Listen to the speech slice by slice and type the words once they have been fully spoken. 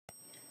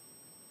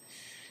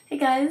Hey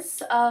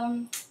guys,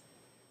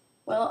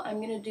 well, I'm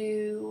gonna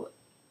do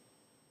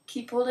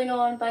Keep Holding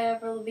On by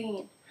Avril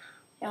Lavigne.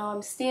 Now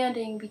I'm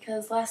standing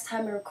because last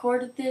time I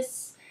recorded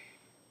this,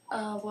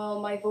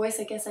 well, my voice,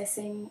 I guess I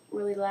sing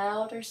really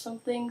loud or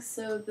something,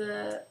 so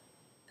the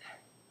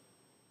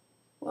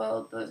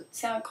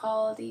sound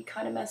quality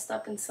kind of messed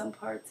up in some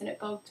parts and it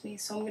bugged me,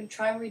 so I'm gonna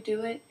try and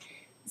redo it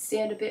and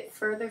stand a bit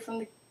further from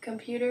the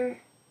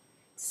computer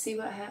to see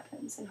what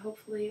happens, and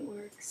hopefully it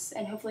works,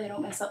 and hopefully I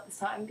don't mess up this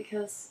time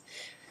because,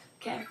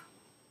 okay.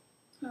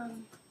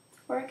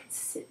 Or I could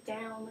sit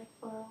down, like,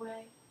 far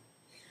away.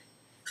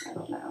 I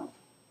don't know.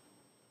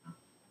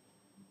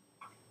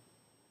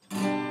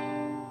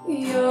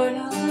 You're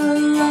not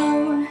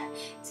alone.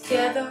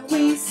 Together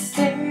we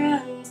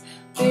stand.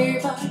 Be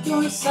by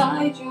your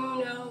side, you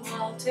know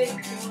I'll take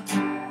your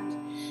hand.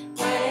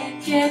 When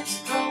it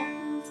gets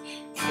cold,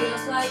 it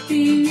feels like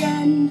the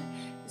end.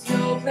 There's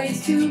no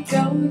place to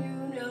go, you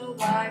know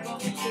I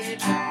won't give in.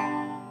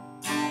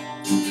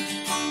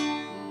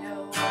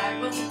 No, I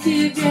won't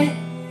give in.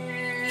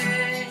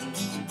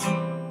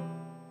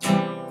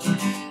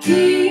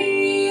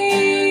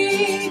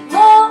 Keep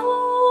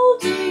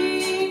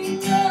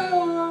holding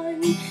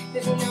on,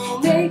 'cause you know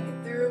make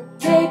it through,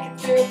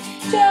 just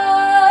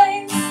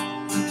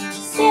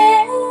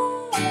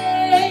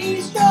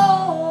stay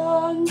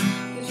strong,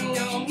 'cause you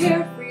know I'm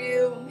here for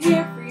you,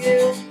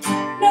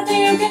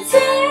 nothing you can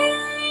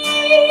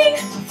say,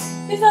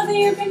 there's nothing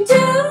you can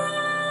do,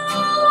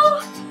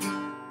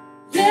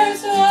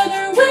 there's no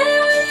other way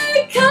when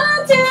it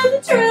comes to the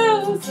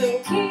truth, so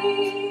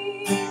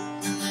keep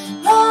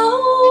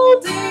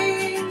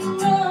holding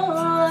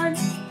on,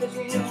 'cause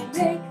you know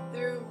make it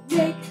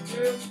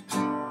through,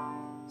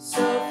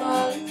 so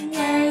far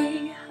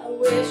away, I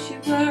wish you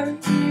were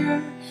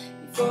here,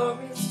 before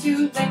it's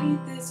too late,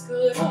 this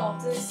could all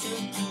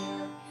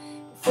disappear,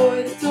 before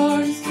the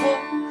doors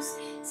close,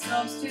 this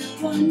comes to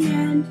an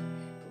end,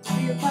 but when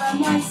you're by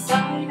my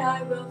side,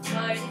 I will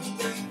fight and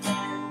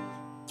defend,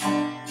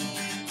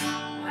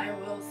 I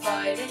will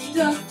fight and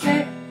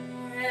defend,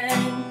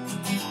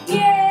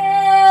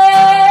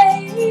 yeah.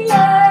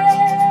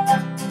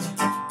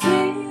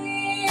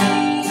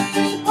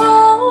 Keep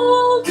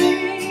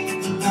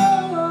holding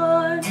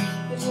on,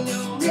 'cause you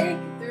know make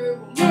it through,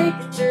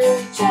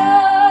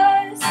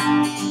 just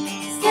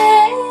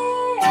stay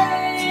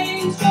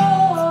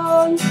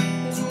strong,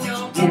 'cause you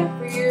know I'm here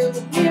for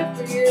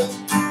you,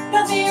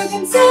 nothing you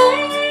can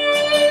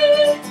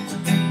say,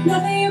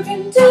 nothing you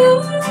can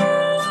do,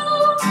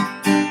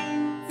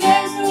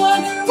 there's no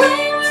other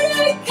way when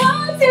it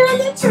comes to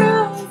the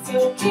truth, so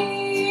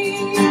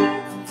keep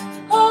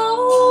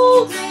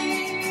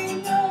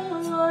holding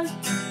on,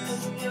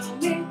 'cause you know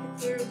make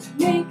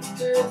it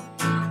through,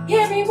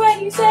 hear me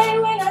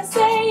when I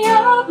say I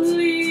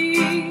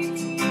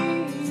believe,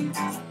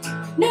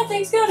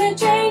 nothing's gonna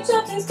change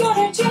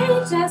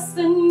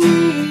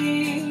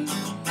destiny,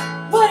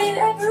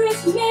 whatever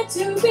is meant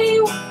to be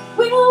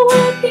will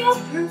work out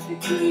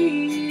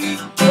perfectly.